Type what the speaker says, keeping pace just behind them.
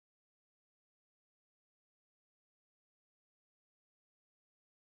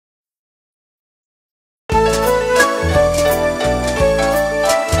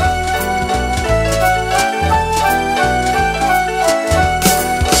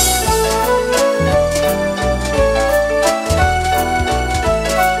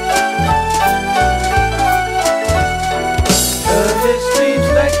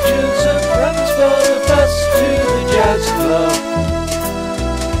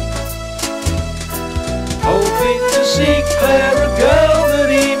Clare, a girl that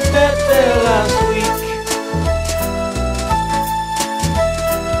he met there last week.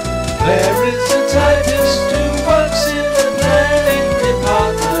 Clare is a typist who works in the planning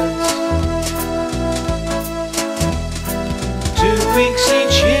department. 2 weeks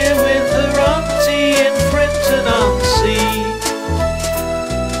each year with her auntie in Frinton-on-Sea.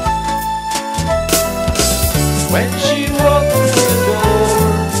 When she walked through the door,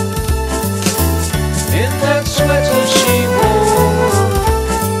 in that sweater she wore,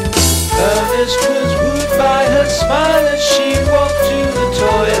 Ernest was wooed by her smile as she walked to the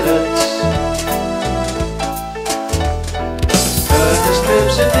toilets. Ernest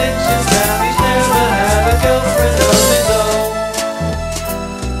lives in Nixon Town, he's never had a girlfriend of his own.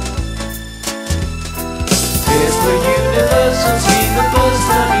 Did the university the first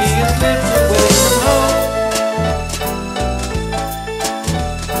time he has lived away from home.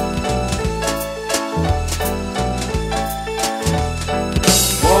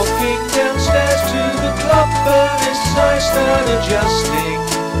 Walking downstairs to the club, Ernest's eyes start adjusting,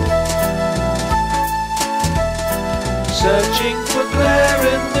 searching for Clare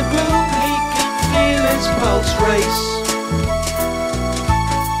in the gloom. He can feel his pulse race.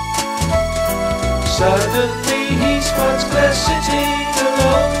 Suddenly he spots Clare sitting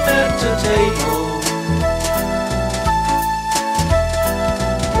alone at a table.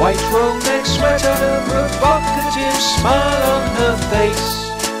 White roll-neck sweater, provocative smile on her face.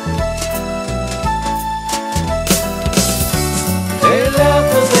 They laugh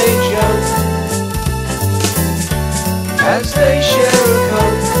and they joke as they share a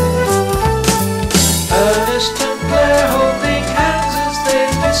coat. Ernest and Clare holding hands as they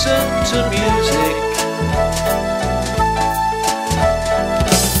listen to music.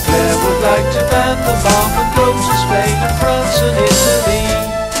 Clare would like to man the farm and go to Spain and France and Italy.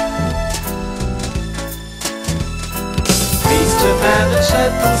 Meet a man and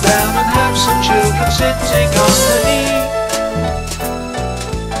settle down and have some children sitting on the knee.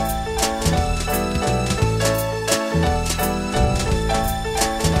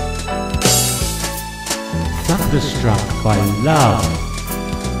 Thunderstruck by love,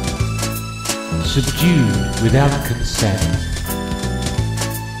 subdued without consent,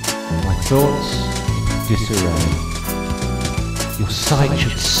 my thoughts in disarray, your sight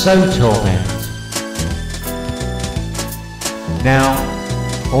should so torment. Now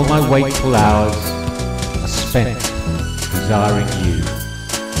all my wakeful hours are spent desiring you.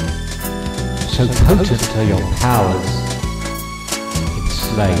 So potent are your powers,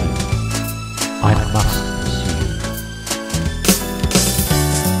 enslaved I must pursue.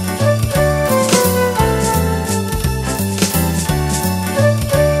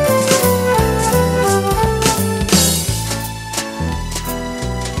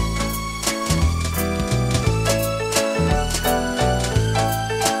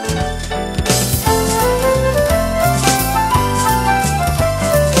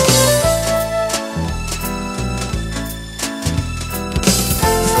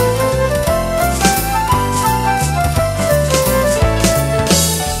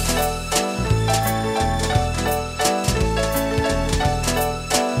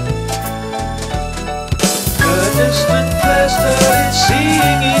 Ernest and Clare started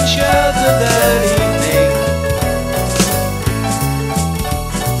seeing each other that evening.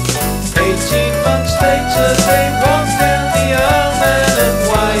 18 months later they walked down the aisle, man and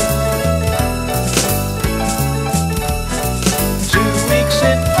wife. 2 weeks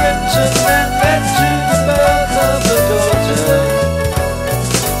in Frinton that led to the birth of a daughter.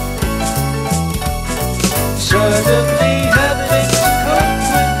 Suddenly having to cope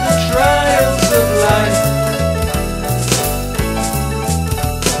with the trials of life.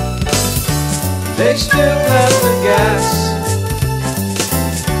 They still have the gas.